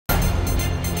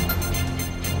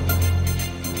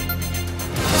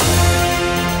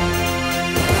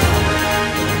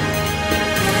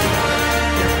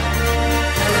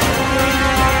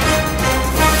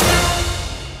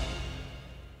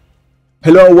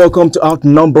Hello and welcome to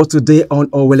Outnumber today on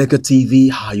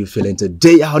Oweleketv. How are you feeling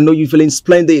today? I know you're feeling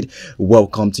splendid.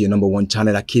 Welcome to your number one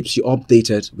channel that keeps you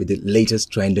updated with the latest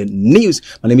trending news.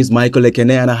 My name is Michael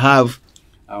Lekene and I have...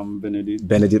 I'm Benedict.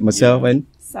 Benedict myself and...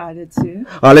 Sada too.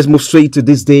 Let's move straight to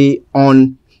this day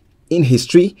in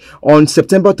history. On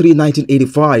September 3,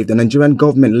 1985, the Nigerian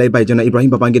government led by General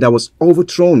Ibrahim Babangida was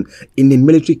overthrown in a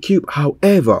military coup.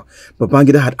 However,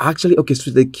 Babangida had actually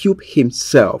orchestrated the coup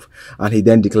himself, and he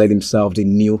then declared himself the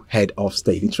new head of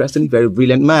state. Interesting, very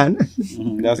brilliant man.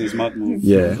 That's a smart move.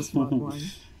 Yeah.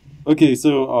 Okay,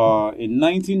 so in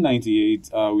 1998,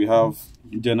 we have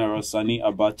General Sani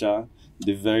Abacha,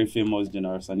 the very famous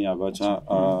General Sani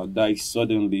Abacha, died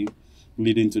suddenly,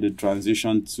 leading to the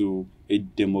transition to a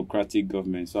democratic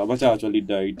government. So Abacha actually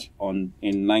died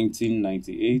in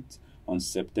 1998 on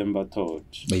September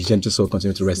 3rd. May his gentle soul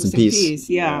continue to rest in peace.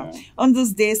 Yeah. On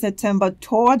this day, September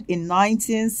 3rd, in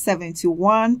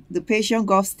 1971, the Persian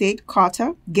Gulf state,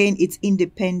 Qatar, gained its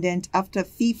independence after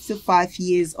 55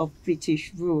 years of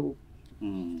British rule.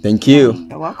 Thank you.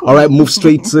 You're welcome. All right, move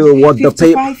straight to what the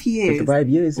paper... 55 years. 55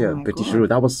 years, yeah. Oh British God. rule.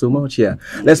 That was so much, yeah.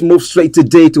 Let's move straight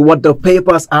today to what the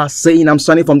papers are saying. I'm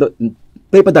starting from the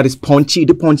paper that is punchy.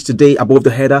 The Punch today, above the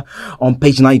header on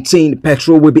page 19.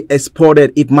 Petrol will be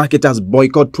exported if marketers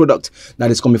boycott product that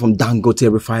is coming from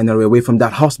Dangote refinery. Away from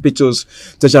that, hospitals,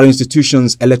 tertiary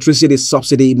institutions, electricity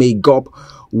subsidy may go up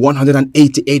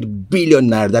 188 billion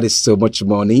naira. That is so much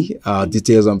money.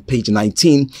 Details on page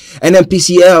 19.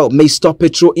 NNPCL may stop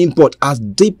petrol import as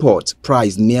depot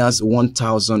price nears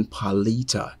 1,000 per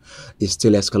litre. It's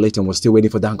still escalating. We're still waiting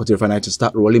for Dangote refinery to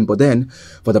start rolling, but then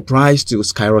for the price to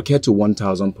skyrocket to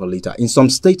 1,000 per litre. In some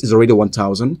states, it's already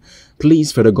 1,000.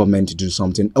 Please, federal government, to do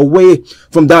something. Away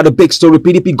from that, a big story.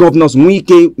 PDP governors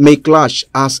Wike may clash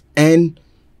as NWC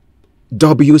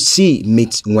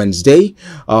meets Wednesday.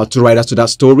 To write us to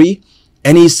that story,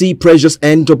 NEC pressures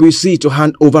NWC to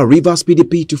hand over Rivers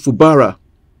PDP to Fubara.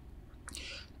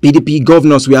 PDP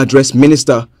governors will address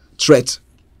minister threat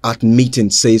at meeting,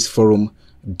 says Forum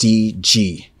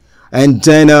DG. And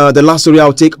then the last story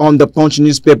I'll take on the Punch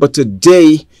newspaper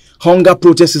today. Hunger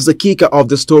protest is the kicker of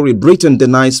the story. Britain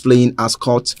denies fleeing as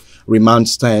court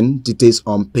remands 10. Details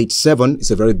on page 7.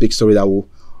 It's a very big story that we'll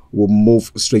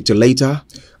move straight to later.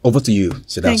 Over to you,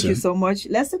 Siddhartha. Thank you so much.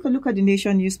 Let's take a look at the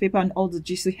Nation newspaper and all the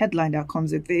juicy headline that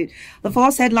comes with it. The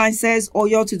first headline says,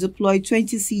 Oyo to deploy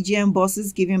 20 CGM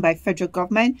buses given by federal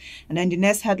government. And then the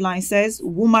next headline says,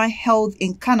 woman held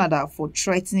in Canada for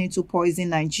threatening to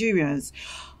poison Nigerians.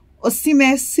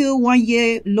 Osimhen seal 1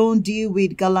 year loan deal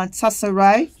with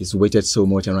Galatasaray. He's waited so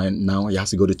much and right now he has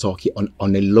to go to Turkey on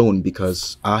a loan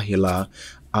because Ahali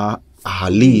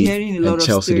and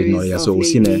Chelsea did not. Yeah, so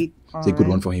Osimhen, it's a good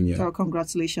one for him. Yeah. So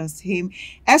congratulations to him.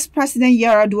 Ex-President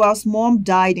Yaradua's mom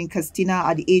died in Castina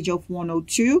at the age of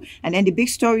 102. And then the big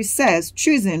story says,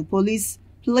 Treason, police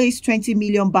placed 20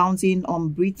 million bounty on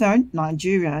Britain,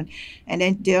 Nigerian. And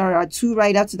then there are two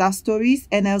writers to that story.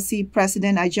 NLC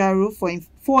President Ajaero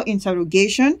for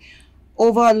interrogation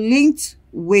over linked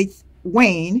with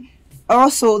Wayne.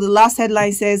 Also, the last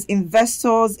headline says,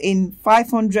 investors in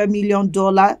 $500 million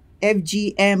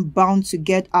FGM bound to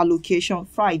get allocation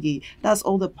Friday. That's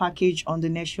all the package on the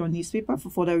Nation newspaper.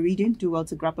 For further reading, do well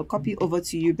to grab a copy. Over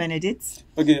to you, Benedict.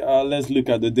 Okay, let's look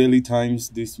at the Daily Times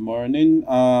this morning.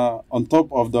 On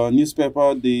top of the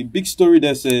newspaper, the big story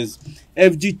there says,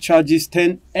 FG charges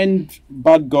 10 end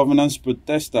bad governance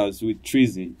protesters with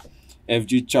treason.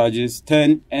 FG charges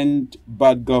 10 end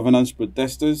bad governance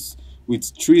protesters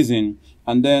with treason.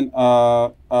 And then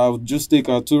I'll just take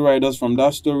two writers from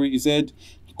that story. He said,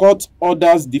 court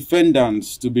orders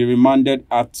defendants to be remanded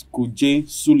at Kuje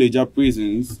Suleja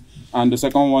prisons. And the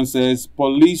second one says,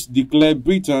 police declare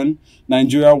Britain,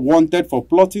 Nigeria wanted for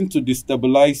plotting to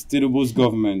destabilize Tinubu's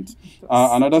government.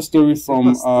 Another story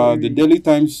from the Daily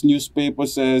Times newspaper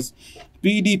says,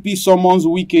 PDP summons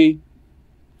Wike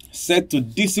set to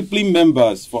discipline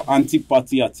members for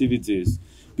anti-party activities.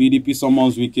 PDP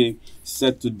summons Wike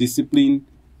set to discipline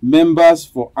members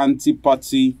for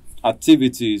anti-party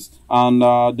activities. And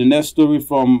the next story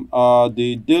from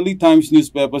the Daily Times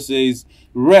newspaper says,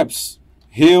 reps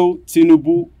hail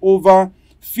Tinubu over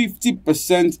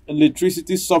 50%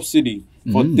 electricity subsidy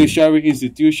for tertiary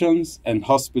institutions and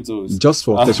hospitals. Just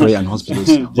for tertiary and hospitals.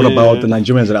 What about the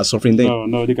Nigerians that are suffering there?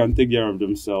 No, they can take care of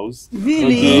themselves.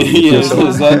 Really? Okay. Yes,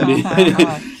 exactly.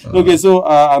 Okay, so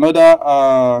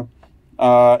another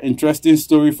interesting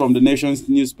story from the Nation's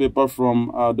newspaper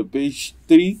from the page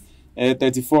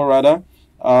 34 rather.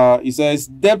 It says,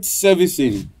 debt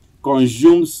servicing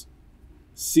consumes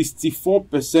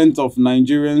 64% of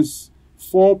Nigerians'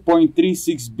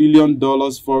 $4.36 billion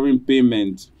foreign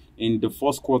payment in the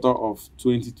first quarter of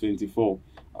 2024.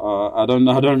 I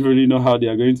don't really know how they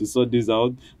are going to sort this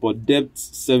out, but debt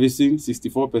servicing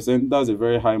 64%, that's a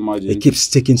very high margin. It keeps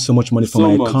taking so much money from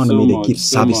our economy. They keep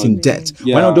servicing debt.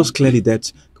 Yeah. Why not just clear the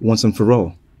debt once and for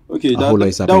all? Okay, that will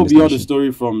be all the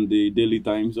story from the Daily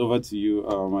Times. Over to you,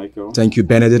 Michael. Thank you,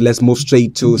 Benedict. Let's move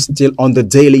straight to still on the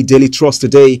Daily Trust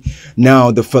today.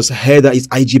 Now, the first header is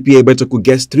IGP Ebetoku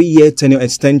gets 3-year tenure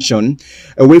extension.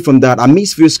 Away from that,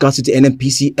 amidst fuel scarcity,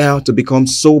 NNPCL to become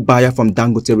sole buyer from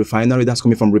Dangote Refinery. That's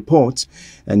coming from reports.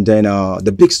 And then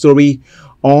the big story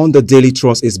on the Daily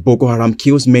Trust is Boko Haram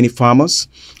kills many farmers.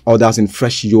 Others in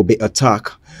fresh Yobe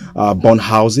attack. Burn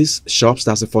houses, shops,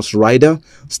 that's the first rider.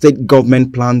 State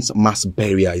government plans mass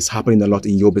burial. It's happening a lot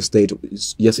in Yobe State.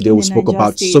 Yesterday we spoke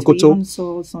about Sokoto. We even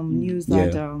saw some news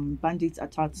that bandits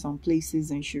attacked some places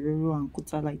in Shiruru and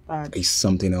Kuta like that. It's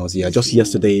something else, yeah. Just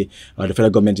yesterday, the federal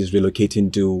government is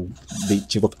relocating to the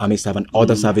Chief of Army Staff and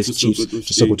other service chiefs to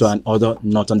Sokoto and other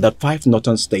northern, that 5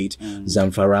 northern states,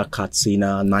 Zamfara,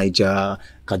 Katsina, Niger,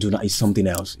 Kaduna is something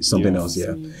else. It's something else,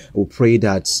 yeah. We'll pray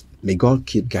that may God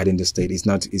keep guiding the state.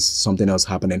 It's something else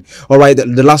happening. All right,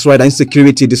 the last rider,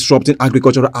 insecurity disrupting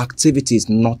agricultural activities,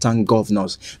 northern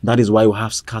governors. That is why we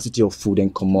have scarcity of food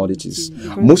and commodities.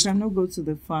 Most cannot go to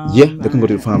the farm. Yeah, they can go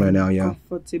to the farm right now, yeah.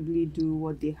 Comfortably do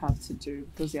what they have to do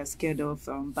because they are scared of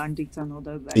bandits and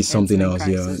other. It's something else,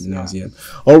 yeah.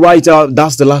 All right,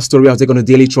 that's the last story I'll take on the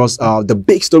Daily Trust. The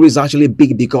big story is actually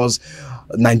big because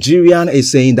Nigerian is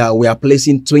saying that we are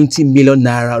placing 20 million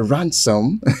naira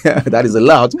ransom. That is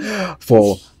allowed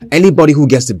for anybody who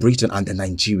gets to Britain and the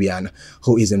Nigerian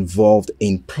who is involved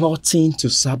in plotting to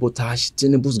sabotage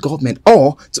Tinubu's government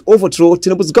or to overthrow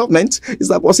Tinubu's government. Is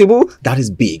that possible? That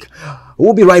is big.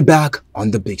 We'll be right back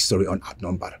on the big story on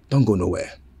Outnumbered. Don't go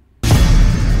nowhere.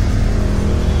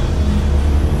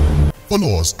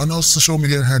 Follow us on our social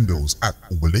media handles at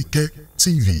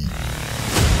Oweleketv.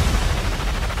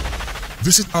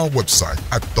 Visit our website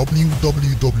at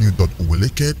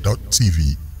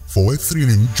www.oweleke.tv for a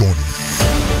thrilling journey.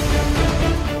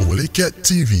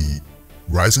 Oweleketv,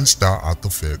 rising star at the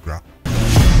fairground.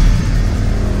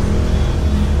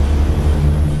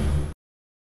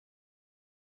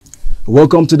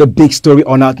 Welcome to the big story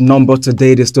on Outnumbered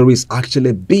today. The story is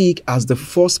actually big as the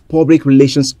first public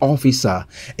relations officer,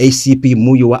 ACP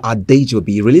Muyiwa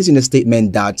Adejobi, releasing a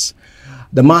statement that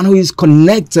the man who is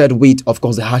connected with, of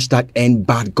course, the hashtag End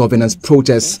Bad Governance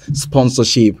protest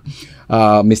sponsorship,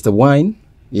 Mr. Wine,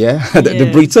 the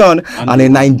Briton and a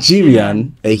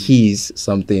Nigerian, he's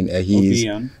something, he's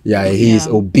Obian. He's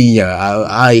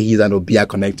Obiya. He's an Obiya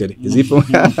connected. Is he from?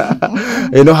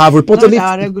 Have reportedly,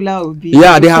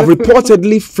 they have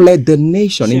reportedly fled the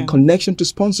nation in connection to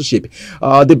sponsorship.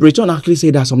 The Briton actually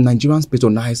said that some Nigerians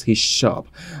patronized his shop,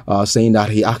 saying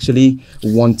that he actually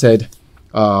wanted.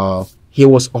 He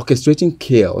was orchestrating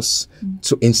chaos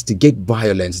to instigate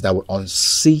violence that would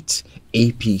unseat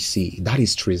APC. That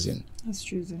is treason. That's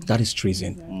treason. That is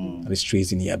treason. That is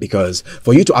treason, yeah. Because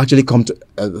for you to actually come to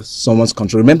someone's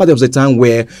country, remember there was a time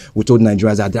where we told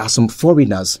Nigerians that there are some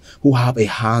foreigners who have a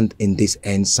hand in this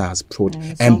NSAS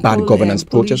and bad governance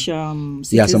protest. Some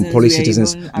Polish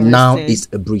citizens. Now it's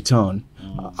a Briton.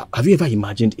 Have you ever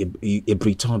imagined a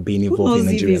Briton being involved in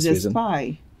Nigeria's prison?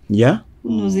 Spy? Yeah.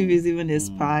 Who knows if he's even a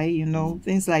spy?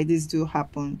 Things like this do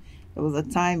happen. There was a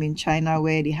time in China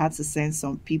where they had to send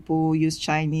some people, use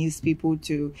Chinese people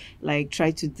to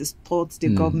try to distort the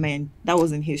government. That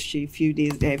was in history a few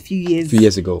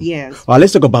years ago. Yes.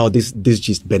 Let's talk about this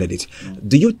gist, Benedict.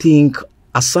 Do you think,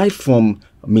 aside from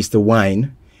Mr.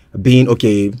 Wine being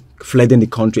fled in the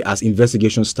country as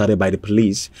investigations started by the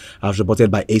police, as reported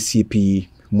by ACP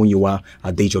Muyiwa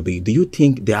Adejobi, do you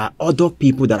think there are other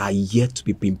people that are yet to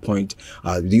be pinpointed?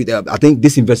 I think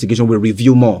this investigation will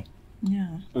reveal more. Yeah.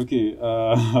 Okay.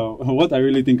 What I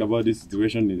really think about this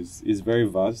situation is very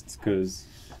vast because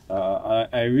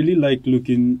I really like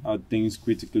looking at things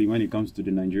critically when it comes to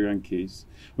the Nigerian case.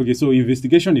 Okay, so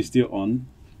investigation is still on.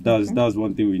 That's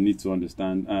one thing we need to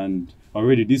understand. And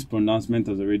already this pronouncement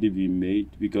has already been made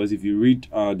because if you read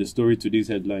the story to this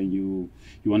headline, you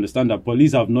understand that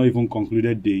police have not even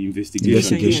concluded the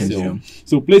investigation.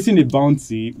 So placing a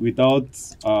bounty without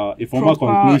a formal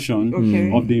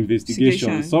conclusion of the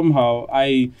investigation, somehow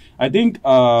I think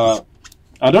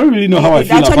I don't really know how I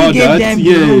feel about that.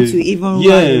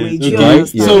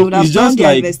 So it's just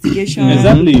like investigation.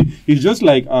 Exactly. It's just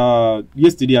like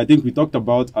yesterday. I think we talked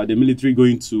about the military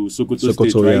going to Sokoto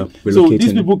State, right? So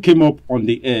these people came up on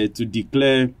the air to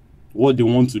declare what they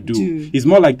want to do. It's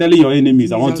more like telling your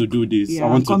enemies, I want to do this, I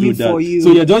want to do that.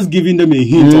 So you're just giving them a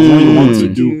hint of what you want to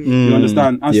do. You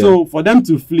understand? And so for them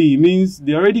to flee means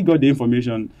they already got the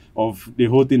information of the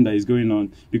whole thing that is going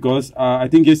on, because I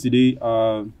think yesterday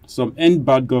some end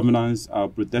bad governance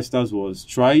protesters was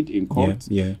tried in court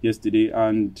yesterday,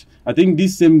 and I think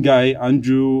this same guy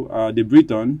Andrew the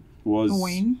Briton was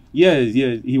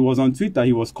he was on Twitter.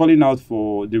 He was calling out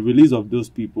for the release of those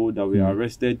people that were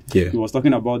arrested. He was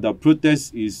talking about that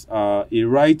protest is a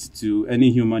right to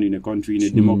any human in a country, in a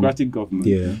democratic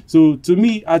government. So to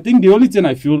me, I think the only thing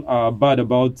I feel bad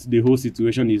about the whole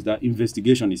situation is that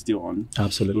investigation is still on.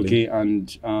 Absolutely. Okay,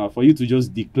 and for you to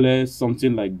just declare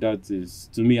something like that is,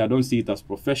 to me, I don't see it as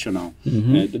professional.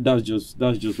 That's just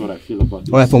what I feel about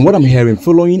it. All right, from what I'm hearing,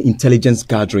 following intelligence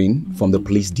gathering from the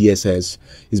police DSS,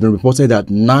 it's been reported that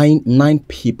nine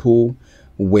people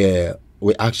were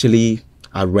actually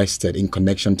arrested in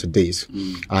connection to this,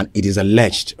 and it is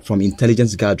alleged from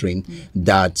intelligence gathering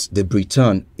that the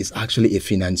Briton is actually a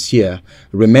financier.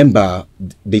 Remember,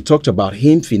 they talked about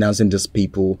him financing these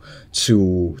people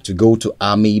to go to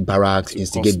army barracks,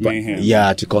 instigate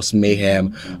to cause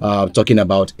mayhem, talking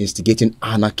about instigating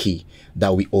anarchy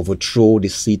that we overthrow the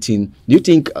sitting. Do you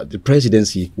think the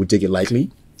presidency would take it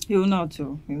lightly? He will not. He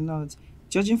will not.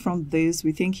 Judging from this,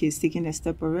 we think he's taking a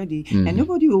step already. And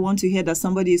nobody will want to hear that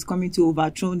somebody is coming to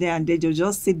overthrow there and they'll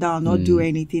just sit down, not do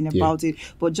anything about it.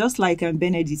 But just like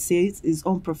Benedict says, it's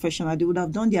unprofessional. They would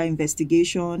have done their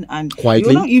investigation and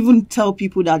quietly. You don't even tell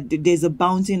people that there's a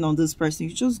bounty on this person.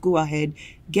 You just go ahead,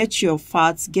 get your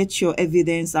facts, get your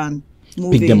evidence and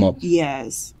pick them up.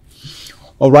 Yes.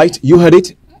 All right, you heard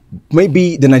it.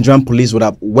 Maybe the Nigerian police would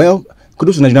have,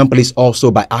 kudos to Nigerian police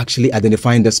also by actually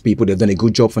identifying these people. They've done a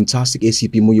good job. Fantastic,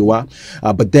 ACP Muyiwa.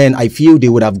 But then I feel they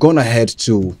would have gone ahead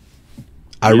to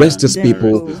arrest these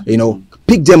people,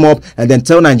 pick them up and then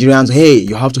tell Nigerians, hey,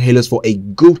 you have to hail us for a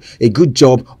good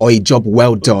job or a job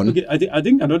well done. Okay, I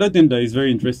think another thing that is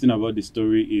very interesting about the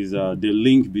story is the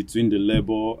link between the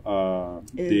Labour,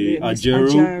 the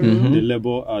Ajero, the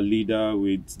Labour leader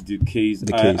with the case.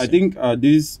 I think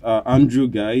this Andrew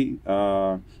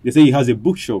guy, they say he has a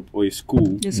bookshop or a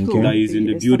school that is in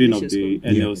the building of the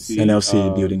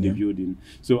NLC building.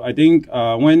 So I think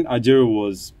when Ajero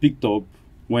was picked up,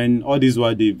 when all this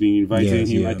while they've been inviting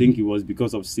him, I think it was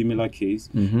because of similar case.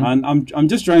 And I'm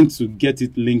just trying to get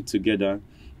it linked together.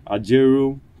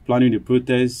 Ajero planning the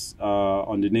protest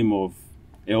on the name of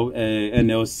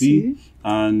NLC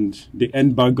and the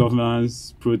Embark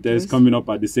governance protest coming up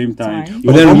at the same time.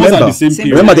 But then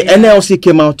remember, the NLC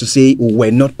came out to say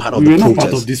we're not part of the protest. We're not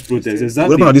part of this protest.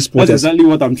 Exactly. That's exactly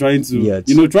what I'm trying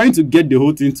to, trying to get the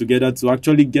whole thing together to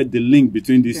actually get the link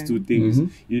between these two things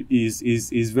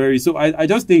is very. So I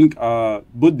just think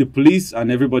both the police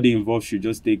and everybody involved should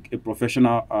just take a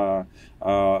professional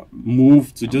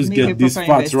move to just get these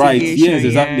facts right. Yes,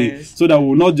 exactly. So that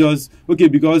we'll not just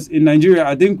because in Nigeria,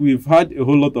 I think we've had a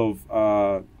whole lot of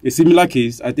a similar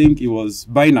case. I think it was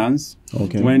Binance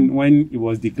when it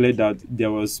was declared that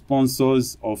there were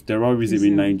sponsors of terrorism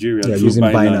in Nigeria through using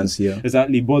Binance.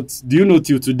 Exactly. But do you know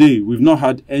till today we've not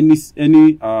had any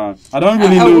I don't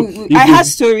really know. I had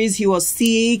stories. He was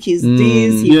sick. He's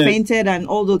this. He fainted and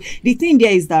all those. The thing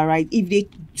there is that if they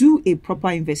do a proper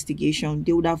investigation,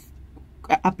 they would have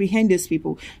apprehend these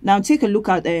people. Now take a look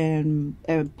at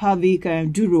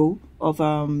Pavik Duro of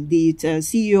the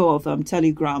CEO of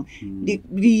Telegram.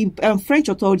 The French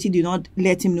authority did not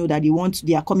let him know that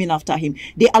they are coming after him.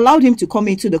 They allowed him to come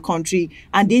into the country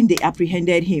and then they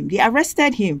apprehended him. They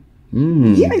arrested him.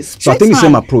 Yes, so I think the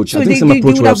same approach. So I think the same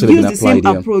approach would have used the same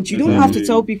approach. You don't have to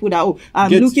tell people that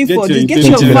I'm looking for this. Get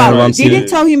your file. They didn't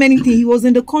tell him anything. He was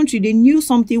in the country. They knew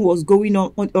something was going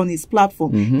on his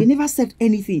platform. They never said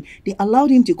anything. They allowed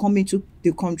him to come into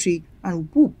the country and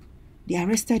whoop, they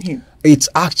arrested him. It's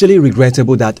actually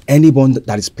regrettable that anyone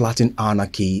that is plotting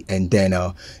anarchy and then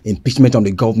impeachment on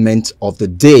the government of the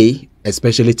day,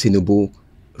 especially Tinubu,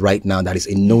 right now, that is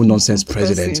a no-nonsense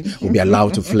president, will be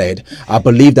allowed to fled. I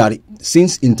believe that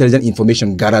since intelligent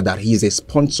information gathered that he is a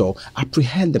sponsor,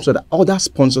 apprehend them so that other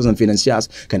sponsors and financiers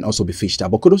can also be fished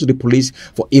out. But kudos to the police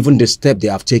for even the step they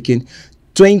have taken.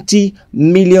 20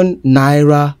 million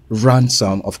naira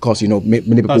ransom. Of course, many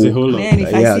people. That's a whole lot.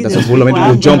 That's a whole lot. Many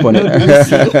people jump on it.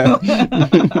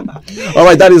 All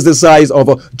right, that is the size of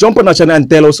jump on our channel and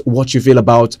tell us what you feel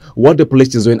about what the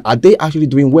police is doing. Are they actually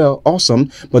doing well? Awesome.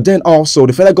 But then also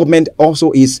the federal government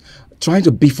also is trying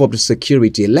to beef up the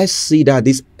security. Let's see that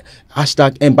this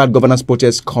hashtag Embark governance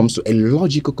protest comes to a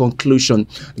logical conclusion.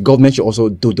 The government should also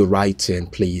do the right thing,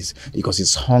 please, because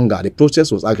it's hunger. The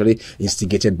protest was actually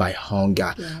instigated by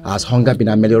hunger. Has hunger been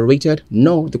ameliorated?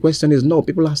 No. The question is no.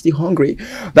 People are still hungry.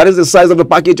 That is the size of the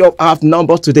package of half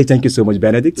numbers today. Thank you so much,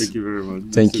 Benedict. Thank you very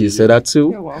much. Thank you. Say that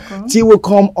too. You're welcome. Tea will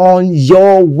come on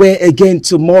your way again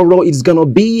tomorrow. It's gonna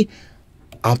be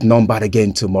outnumbered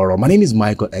again tomorrow. My name is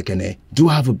Michael Ekene. Do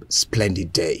have a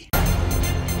splendid day.